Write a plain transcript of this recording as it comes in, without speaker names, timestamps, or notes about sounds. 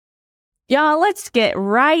Y'all, let's get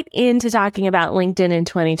right into talking about LinkedIn in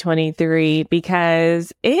 2023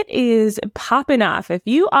 because it is popping off. If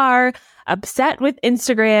you are upset with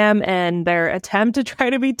Instagram and their attempt to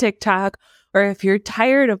try to be TikTok, or if you're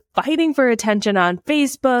tired of fighting for attention on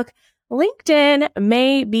Facebook, LinkedIn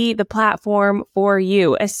may be the platform for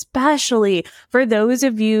you, especially for those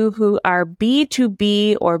of you who are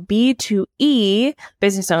B2B or B2E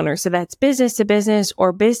business owners. So that's business to business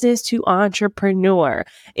or business to entrepreneur.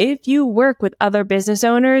 If you work with other business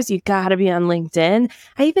owners, you gotta be on LinkedIn.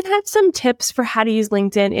 I even have some tips for how to use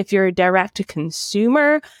LinkedIn if you're a direct to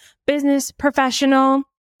consumer business professional.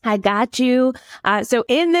 I got you. So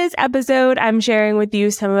in this episode, I'm sharing with you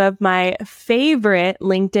some of my favorite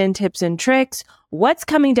LinkedIn tips and tricks, what's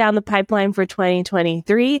coming down the pipeline for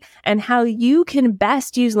 2023, and how you can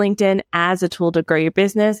best use LinkedIn as a tool to grow your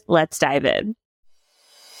business. Let's dive in.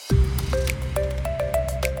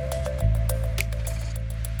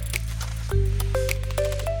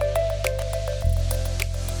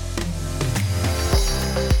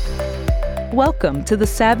 Welcome to the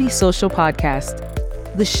Savvy Social Podcast,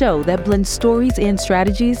 the show that blends stories and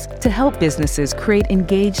strategies to help businesses create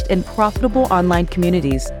engaged and profitable online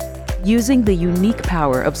communities using the unique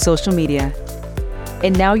power of social media.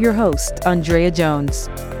 And now your host, Andrea Jones.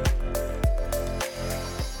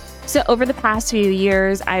 So over the past few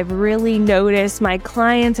years, I've really noticed my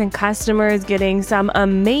clients and customers getting some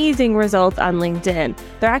amazing results on LinkedIn.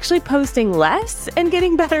 They're actually posting less and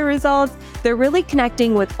getting better results. They're really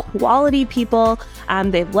connecting with quality people.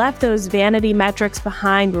 They've left those vanity metrics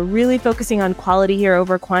behind. We're really focusing on quality here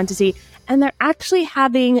over quantity. And they're actually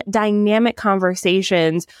having dynamic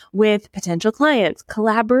conversations with potential clients,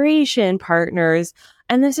 collaboration partners.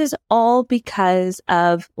 And this is all because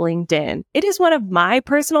of LinkedIn. It is one of my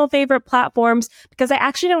personal favorite platforms because I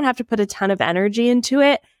actually don't have to put a ton of energy into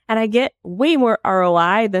it. And I get way more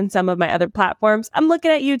ROI than some of my other platforms. I'm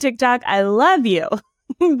looking at you, TikTok. I love you.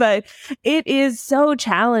 But it is so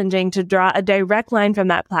challenging to draw a direct line from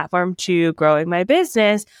that platform to growing my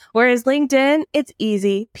business. Whereas LinkedIn, it's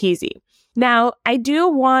easy peasy. Now, I do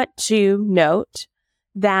want to note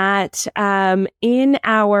that in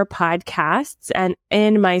our podcasts and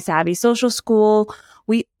in my Savvy Social School,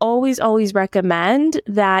 we always recommend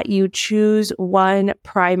that you choose one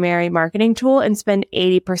primary marketing tool and spend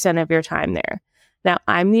 80% of your time there. Now,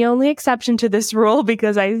 I'm the only exception to this rule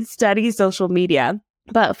because I study social media.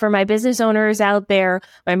 But for my business owners out there,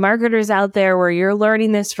 my marketers out there, where you're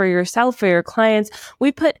learning this for yourself, for your clients,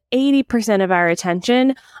 we put 80% of our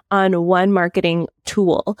attention on one marketing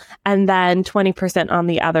tool and then 20% on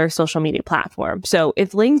the other social media platform. So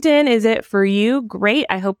if LinkedIn is it for you, great.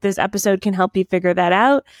 I hope this episode can help you figure that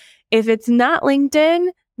out. If it's not LinkedIn,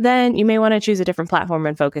 then you may want to choose a different platform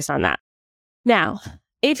and focus on that. Now,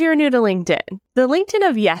 if you're new to LinkedIn, the LinkedIn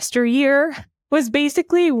of yesteryear was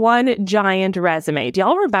basically one giant resume. Do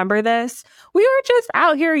y'all remember this? We were just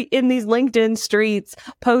out here in these LinkedIn streets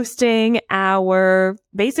posting our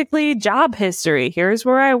basically job history. Here's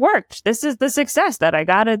where I worked. This is the success that I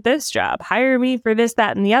got at this job. Hire me for this,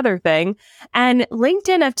 that, and the other thing. And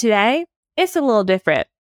LinkedIn of today, it's a little different.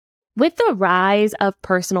 With the rise of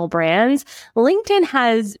personal brands, LinkedIn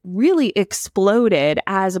has really exploded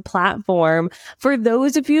as a platform for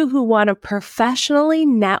those of you who want to professionally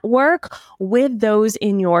network with those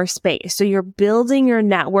in your space. So you're building your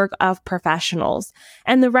network of professionals.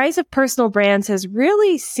 And the rise of personal brands has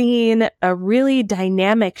really seen a really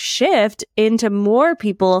dynamic shift into more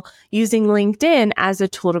people using LinkedIn as a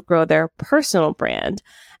tool to grow their personal brand.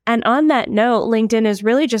 And on that note, LinkedIn is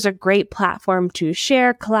really just a great platform to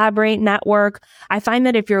share, collaborate, network. I find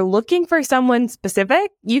that if you're looking for someone specific,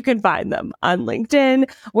 you can find them on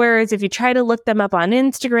LinkedIn. Whereas if you try to look them up on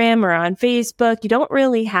Instagram or on Facebook, you don't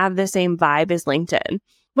really have the same vibe as LinkedIn.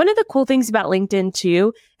 One of the cool things about LinkedIn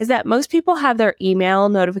too is that most people have their email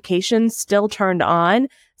notifications still turned on,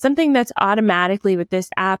 something that's automatically with this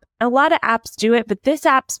app. A lot of apps do it, but this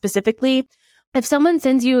app specifically, if someone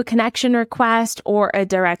sends you a connection request or a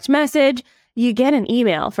direct message, you get an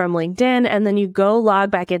email from LinkedIn and then you go log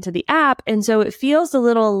back into the app. And so it feels a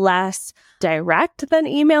little less direct than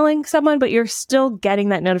emailing someone, but you're still getting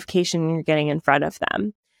that notification and you're getting in front of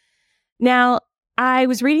them. Now, I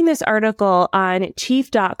was reading this article on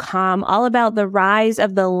chief.com all about the rise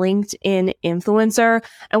of the LinkedIn influencer.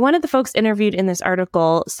 And one of the folks interviewed in this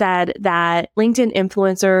article said that LinkedIn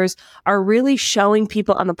influencers are really showing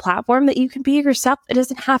people on the platform that you can be yourself. It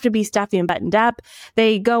doesn't have to be stuffy and buttoned up.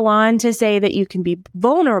 They go on to say that you can be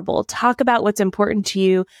vulnerable, talk about what's important to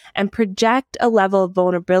you, and project a level of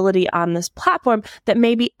vulnerability on this platform that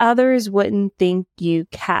maybe others wouldn't think you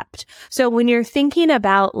kept. So when you're thinking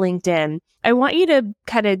about LinkedIn, I want you to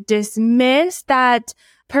kind of dismiss that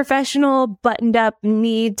professional buttoned up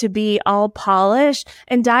need to be all polished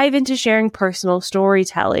and dive into sharing personal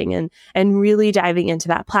storytelling and really diving into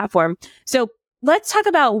that platform. So let's talk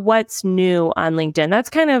about what's new on LinkedIn. That's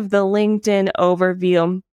kind of the LinkedIn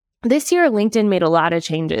overview. This year, LinkedIn made a lot of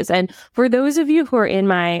changes. And for those of you who are in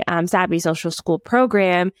my Savvy Social School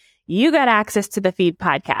program, you got access to the Feed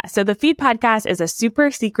podcast. So the Feed podcast is a super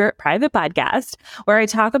secret private podcast where I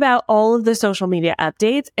talk about all of the social media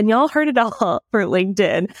updates, and y'all heard it all for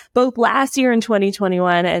LinkedIn, both last year in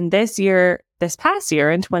 2021 and this past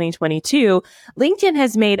year in 2022. LinkedIn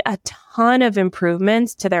has made a ton of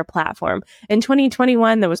improvements to their platform. In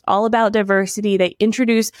 2021, that was all about diversity. They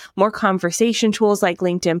introduced more conversation tools like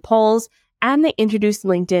LinkedIn polls, and they introduced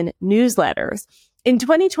LinkedIn newsletters. In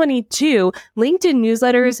 2022, LinkedIn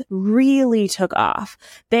newsletters really took off.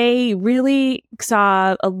 They really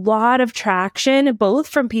saw a lot of traction, both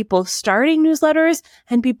from people starting newsletters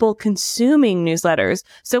and people consuming newsletters.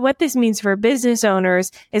 So what this means for business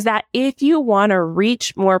owners is that if you want to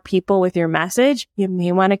reach more people with your message, you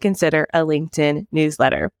may want to consider a LinkedIn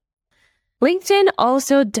newsletter. LinkedIn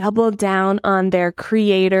also doubled down on their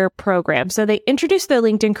creator program. So they introduced the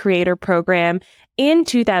LinkedIn creator program in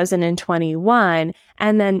 2021.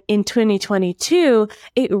 And then in 2022,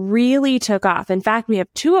 it really took off. In fact, we have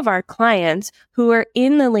two of our clients who are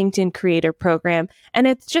in the LinkedIn creator program. And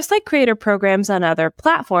it's just like creator programs on other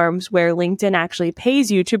platforms where LinkedIn actually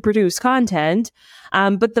pays you to produce content.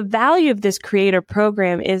 But the value of this creator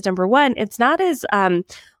program is, number one, it's not as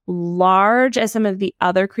large as some of the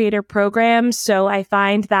other creator programs. So I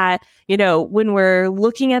find that, when we're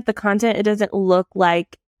looking at the content, it doesn't look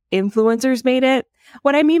like influencers made it.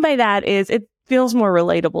 What I mean by that is it feels more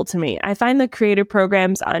relatable to me. I find the creator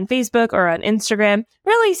programs on Facebook or on Instagram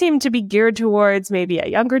really seem to be geared towards maybe a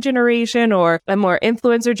younger generation or a more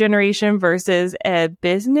influencer generation versus a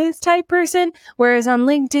business type person. Whereas on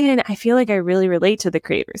LinkedIn, I feel like I really relate to the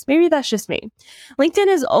creators. Maybe that's just me. LinkedIn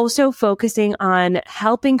is also focusing on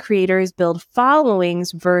helping creators build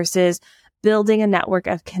followings versus building a network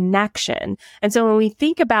of connection. And so when we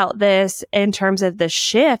think about this in terms of the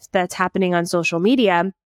shift that's happening on social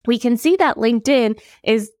media, we can see that LinkedIn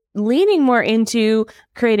is leaning more into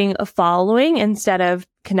creating a following instead of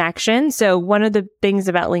connection. So one of the things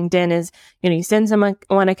about LinkedIn is, you send someone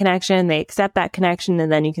a connection, they accept that connection,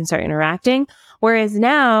 and then you can start interacting. Whereas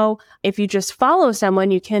now, if you just follow someone,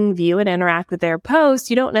 you can view and interact with their posts.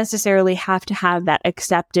 You don't necessarily have to have that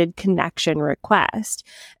accepted connection request.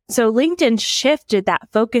 So LinkedIn shifted that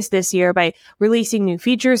focus this year by releasing new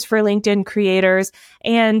features for LinkedIn creators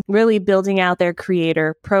and really building out their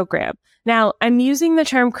creator program. Now, I'm using the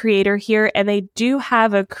term creator here, and they do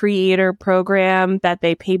have a creator program that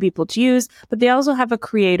they pay people to use, but they also have a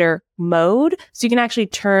creator mode. So you can actually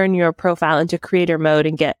turn your profile into creator mode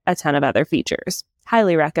and get a ton of other features.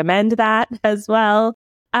 Highly recommend that as well.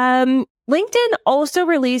 LinkedIn also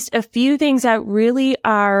released a few things that really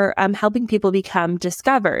are helping people become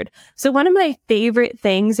discovered. So one of my favorite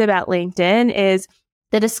things about LinkedIn is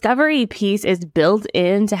the discovery piece is built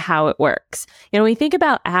into how it works. When we think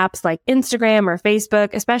about apps like Instagram or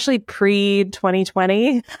Facebook, especially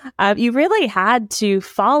pre-2020, you really had to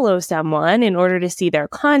follow someone in order to see their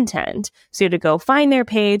content. So you had to go find their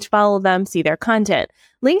page, follow them, see their content.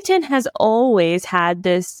 LinkedIn has always had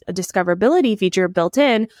this discoverability feature built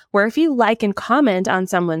in where if you like and comment on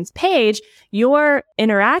someone's page, your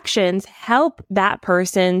interactions help that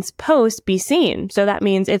person's post be seen. So that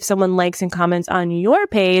means if someone likes and comments on your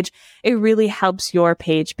page, it really helps your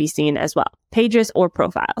page be seen as well, pages or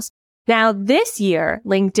profiles. Now, this year,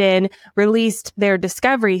 LinkedIn released their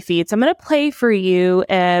discovery feed. So I'm going to play for you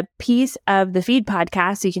a piece of the Feed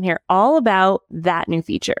podcast so you can hear all about that new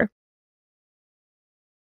feature.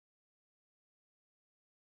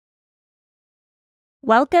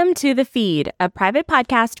 Welcome to The Feed, a private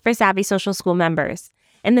podcast for Savvy Social School members.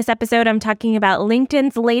 In this episode, I'm talking about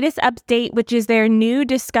LinkedIn's latest update, which is their new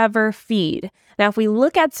Discover feed. Now, if we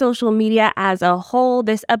look at social media as a whole,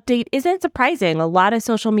 this update isn't surprising. A lot of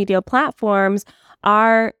social media platforms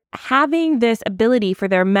are having this ability for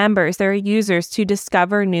their members, their users, to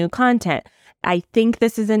discover new content. I think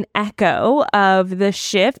this is an echo of the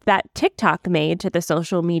shift that TikTok made to the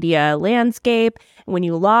social media landscape. When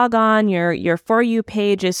you log on, your For You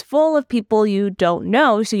page is full of people you don't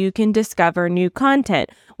know, so you can discover new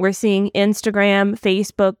content. We're seeing Instagram,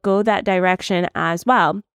 Facebook go that direction as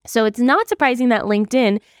well. So it's not surprising that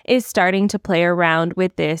LinkedIn is starting to play around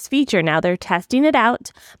with this feature. Now they're testing it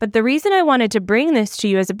out, but the reason I wanted to bring this to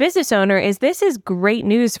you as a business owner is this is great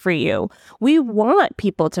news for you. We want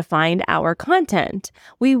people to find our content.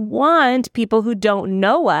 We want people who don't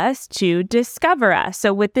know us to discover us.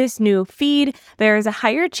 So with this new feed, there is a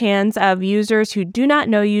higher chance of users who do not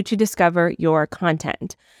know you to discover your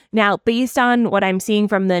content. Now, based on what I'm seeing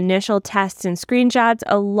from the initial tests and screenshots,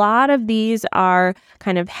 a lot of these are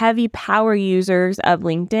kind of heavy power users of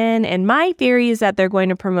LinkedIn. And my theory is that they're going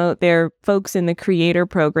to promote their folks in the creator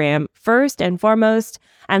program first and foremost,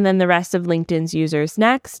 and then the rest of LinkedIn's users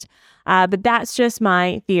next. But that's just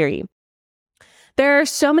my theory. There are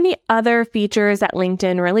so many other features that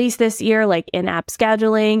LinkedIn released this year, like in-app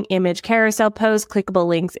scheduling, image carousel posts, clickable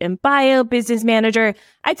links in bio, business manager.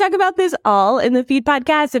 I talk about this all in the Feed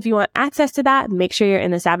podcast. If you want access to that, make sure you're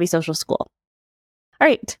in the Savvy Social School. All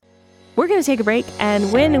right. We're going to take a break,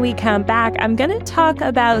 and when we come back, I'm going to talk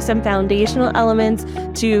about some foundational elements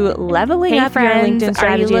to leveling up your LinkedIn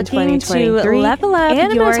strategy in 2023. Level up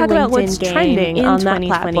and I'm going to talk about what's LinkedIn trending on that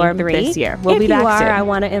platform this year. We'll be back soon. I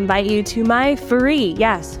want to invite you to my free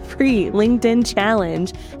LinkedIn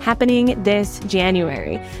challenge happening this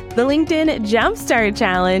January. The LinkedIn Jumpstart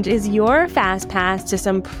Challenge is your fast pass to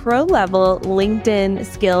some pro-level LinkedIn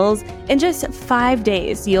skills. In just 5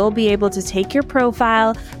 days, you'll be able to take your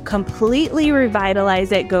profile, completely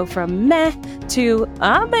revitalize it, go from meh to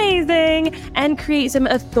amazing, and create some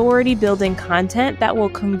authority-building content that will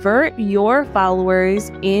convert your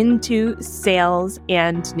followers into sales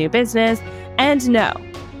and new business. And no,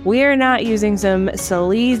 we're not using some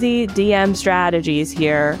sleazy DM strategies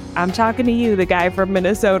here. I'm talking to you, the guy from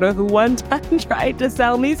Minnesota who one time tried to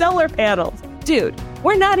sell me solar panels. Dude,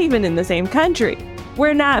 we're not even in the same country.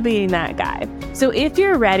 We're not being that guy. So if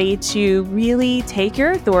you're ready to really take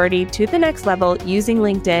your authority to the next level using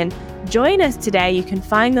LinkedIn, join us today. You can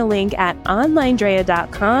find the link at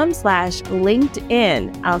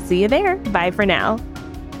onlinedrea.com/LinkedIn. I'll see you there. Bye for now.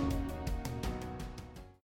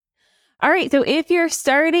 All right, so if you're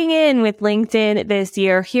starting in with LinkedIn this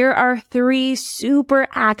year, here are 3 super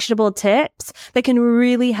actionable tips that can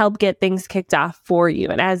really help get things kicked off for you.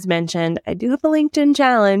 And as mentioned, I do have a LinkedIn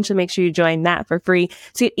challenge, so make sure you join that for free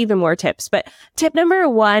to get even more tips. But tip number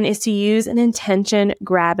 1 is to use an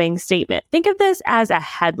intention-grabbing statement. Think of this as a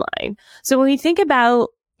headline. So when we think about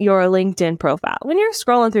your LinkedIn profile, when you're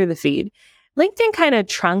scrolling through the feed, LinkedIn kind of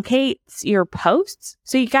truncates your posts.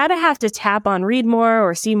 So you got to have to tap on read more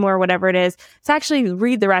or see more, whatever it is, to actually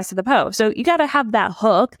read the rest of the post. So you got to have that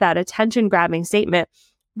hook, that attention grabbing statement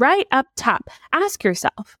right up top. Ask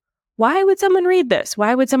yourself, why would someone read this?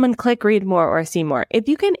 Why would someone click read more or see more? If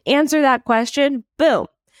you can answer that question, boom,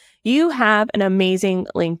 you have an amazing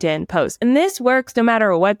LinkedIn post. And this works no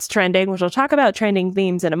matter what's trending, which we'll talk about trending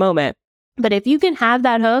themes in a moment. But if you can have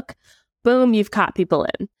that hook, boom, you've caught people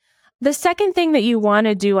in. The second thing that you want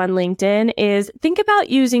to do on LinkedIn is think about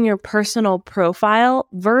using your personal profile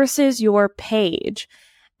versus your page.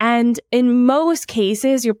 And in most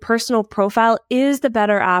cases, your personal profile is the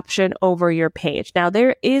better option over your page. Now,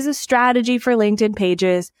 there is a strategy for LinkedIn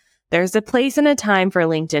pages. There's a place and a time for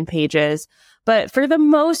LinkedIn pages. But for the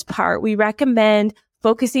most part, we recommend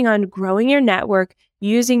focusing on growing your network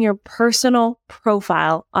using your personal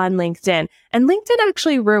profile on LinkedIn. And LinkedIn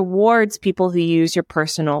actually rewards people who use your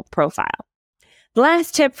personal profile. The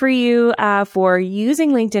last tip for you for using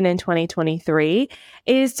LinkedIn in 2023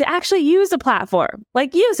 is to actually use the platform.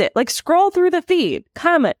 Like, use it. Like, scroll through the feed,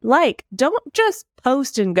 comment, like. Don't just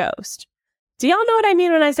post and ghost. Do y'all know what I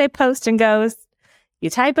mean when I say post and ghost? You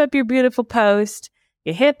type up your beautiful post,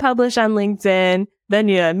 you hit publish on LinkedIn, then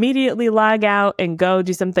you immediately log out and go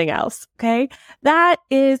do something else, okay? That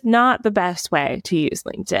is not the best way to use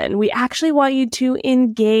LinkedIn. We actually want you to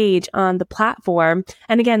engage on the platform.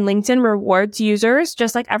 And again, LinkedIn rewards users,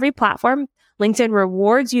 just like every platform. LinkedIn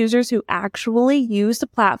rewards users who actually use the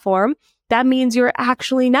platform. That means you're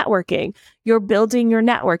actually networking. You're building your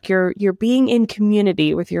network. You're being in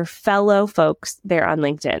community with your fellow folks there on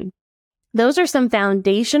LinkedIn. Those are some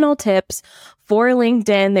foundational tips for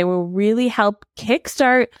LinkedIn. They will really help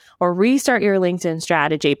kickstart or restart your LinkedIn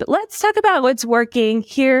strategy. But let's talk about what's working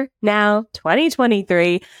here now,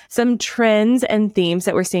 2023, some trends and themes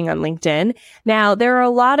that we're seeing on LinkedIn. Now, there are a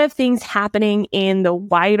lot of things happening in the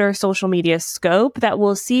wider social media scope that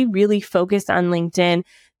we'll see really focused on LinkedIn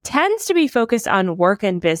tends to be focused on work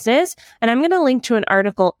and business. And I'm going to link to an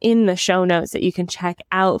article in the show notes that you can check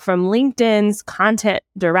out from LinkedIn's content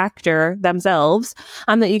director themselves,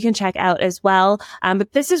 that you can check out as well.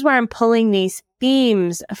 But this is where I'm pulling these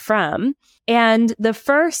themes from. And the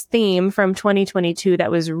first theme from 2022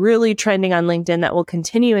 that was really trending on LinkedIn that will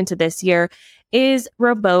continue into this year is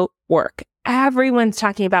remote work. Everyone's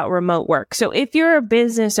talking about remote work. So if you're a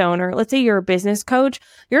business owner, let's say you're a business coach,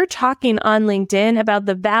 you're talking on LinkedIn about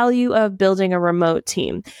the value of building a remote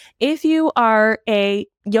team. If you are a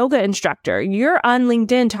yoga instructor, you're on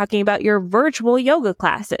LinkedIn talking about your virtual yoga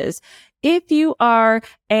classes. If you are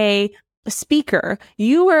a speaker,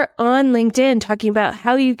 you are on LinkedIn talking about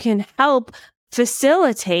how you can help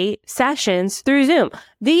facilitate sessions through Zoom.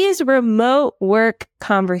 These remote work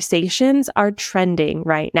conversations are trending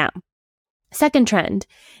right now. Second trend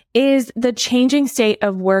is the changing state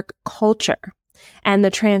of work culture and the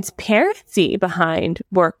transparency behind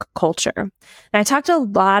work culture. And I talked a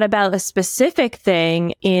lot about a specific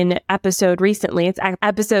thing in episode recently. It's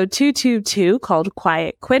episode 222 called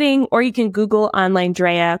Quiet Quitting, or you can Google Online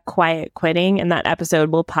Drea Quiet Quitting and that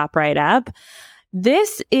episode will pop right up.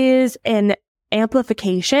 This is an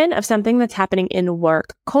amplification of something that's happening in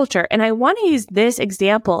work culture. And I want to use this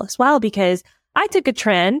example as well because I took a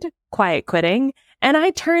trend, quiet quitting, and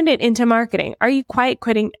I turned it into marketing. Are you quiet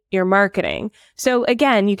quitting your marketing? So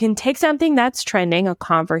again, you can take something that's trending, a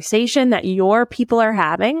conversation that your people are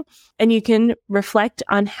having, and you can reflect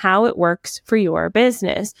on how it works for your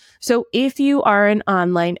business. So if you are an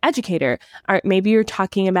online educator, or maybe you're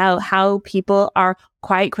talking about how people are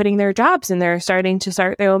quiet quitting their jobs and they're starting to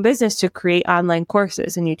start their own business to create online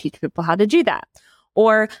courses, and you teach people how to do that.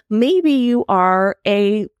 Or maybe you are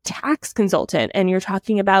a tax consultant and you're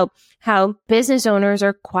talking about how business owners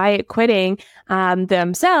are quiet quitting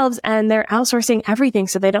themselves and they're outsourcing everything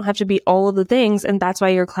so they don't have to be all of the things. And that's why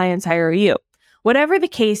your clients hire you. Whatever the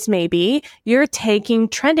case may be, you're taking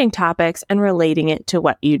trending topics and relating it to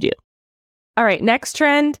what you do. All right, next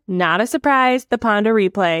trend, not a surprise, the Ponder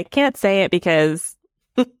replay. Can't say it because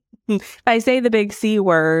if I say the big C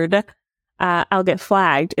word, I'll get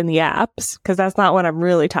flagged in the apps because that's not what I'm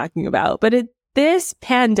really talking about. But this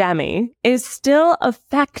pandemic is still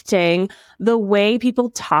affecting the way people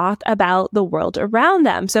talk about the world around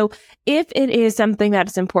them. So if it is something that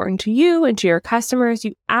is important to you and to your customers,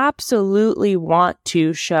 you absolutely want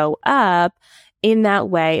to show up in that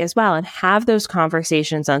way as well and have those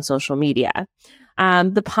conversations on social media.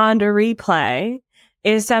 The Ponder replay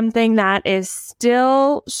is something that is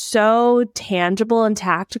still so tangible and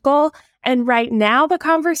tactical. And right now, the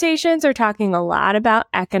conversations are talking a lot about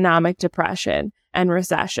economic depression and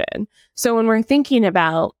recession. So when we're thinking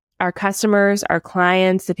about our customers, our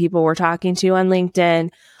clients, the people we're talking to on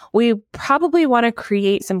LinkedIn, we probably want to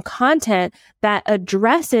create some content that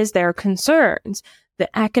addresses their concerns,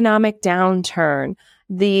 the economic downturn,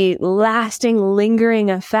 the lasting, lingering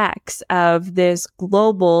effects of this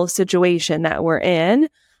global situation that we're in.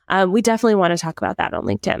 We definitely want to talk about that on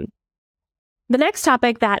LinkedIn. The next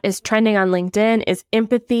topic that is trending on LinkedIn is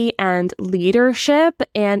empathy and leadership.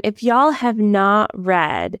 And if y'all have not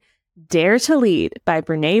read Dare to Lead by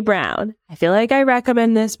Brené Brown, I feel like I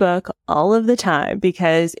recommend this book all of the time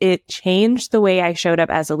because it changed the way I showed up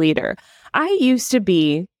as a leader. I used to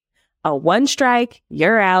be a one strike,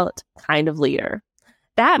 you're out kind of leader.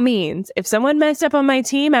 That means if someone messed up on my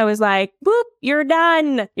team, I was like, whoop, you're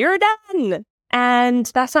done. You're done. And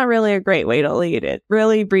that's not really a great way to lead. It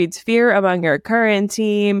really breeds fear among your current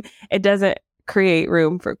team. It doesn't create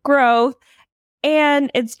room for growth. And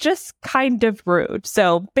it's just kind of rude.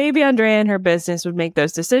 So baby Andrea and her business would make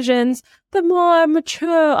those decisions. The more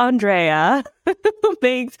mature Andrea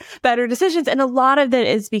makes better decisions. And a lot of that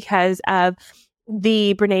is because of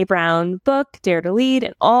the Brené Brown book, Dare to Lead,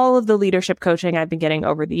 and all of the leadership coaching I've been getting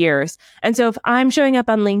over the years. And so if I'm showing up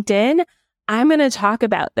on LinkedIn, I'm going to talk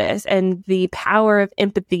about this and the power of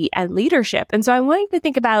empathy and leadership. And so I want you to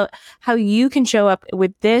think about how you can show up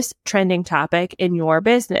with this trending topic in your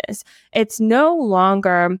business. It's no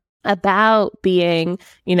longer about being,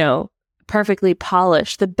 perfectly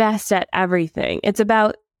polished, the best at everything. It's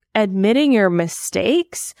about admitting your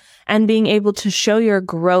mistakes and being able to show your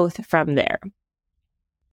growth from there.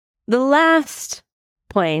 The last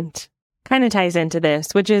point kind of ties into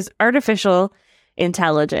this, which is artificial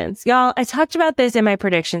intelligence. Y'all, I talked about this in my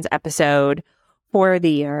predictions episode for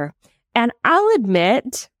the year, and I'll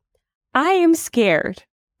admit I am scared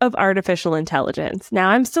of artificial intelligence. Now,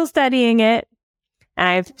 I'm still studying it.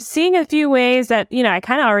 I've seen a few ways that, I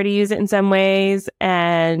kind of already use it in some ways,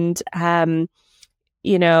 and, I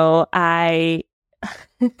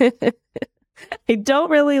I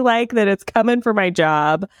don't really like that it's coming for my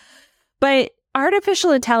job. But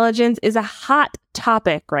artificial intelligence is a hot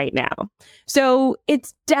topic right now. So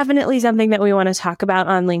it's definitely something that we want to talk about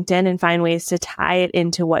on LinkedIn and find ways to tie it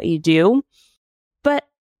into what you do. But,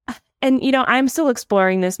 I'm still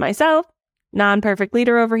exploring this myself, non-perfect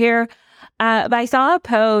leader over here. But I saw a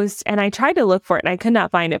post and I tried to look for it and I could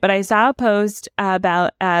not find it. But I saw a post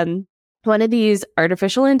about one of these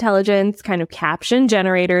artificial intelligence kind of caption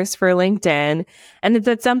generators for LinkedIn. And it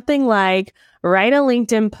said something like, write a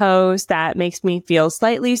LinkedIn post that makes me feel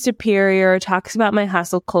slightly superior, talks about my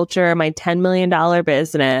hustle culture, my $10 million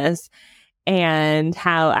business, and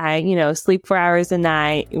how I, sleep 4 hours a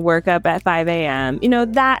night, work up at 5 a.m.,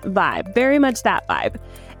 that vibe, very much that vibe.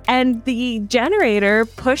 And the generator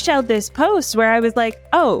pushed out this post where I was like,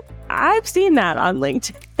 oh, I've seen that on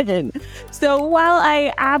LinkedIn. So while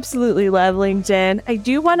I absolutely love LinkedIn, I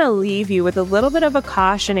do want to leave you with a little bit of a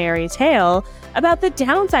cautionary tale about the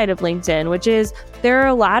downside of LinkedIn, which is there are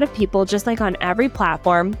a lot of people, just like on every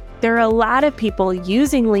platform, there are a lot of people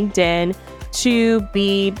using LinkedIn to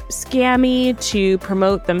be scammy, to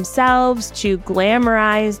promote themselves, to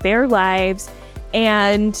glamorize their lives.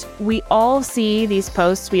 And we all see these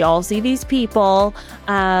posts, we all see these people.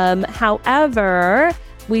 However,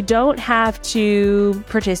 we don't have to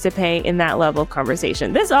participate in that level of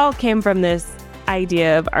conversation. This all came from this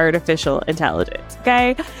idea of artificial intelligence,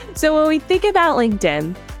 okay? So when we think about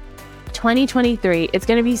LinkedIn, 2023, it's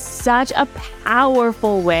going to be such a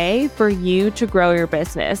powerful way for you to grow your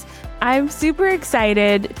business. I'm super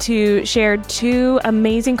excited to share 2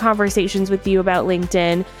 amazing conversations with you about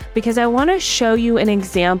LinkedIn because I want to show you an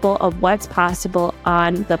example of what's possible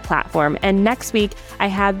on the platform. And next week, I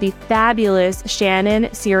have the fabulous Shannon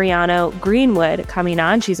Siriano Greenwood coming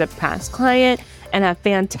on. She's a past client and a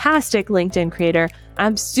fantastic LinkedIn creator.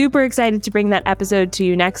 I'm super excited to bring that episode to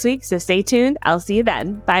you next week, so stay tuned. I'll see you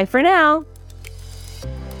then. Bye for now.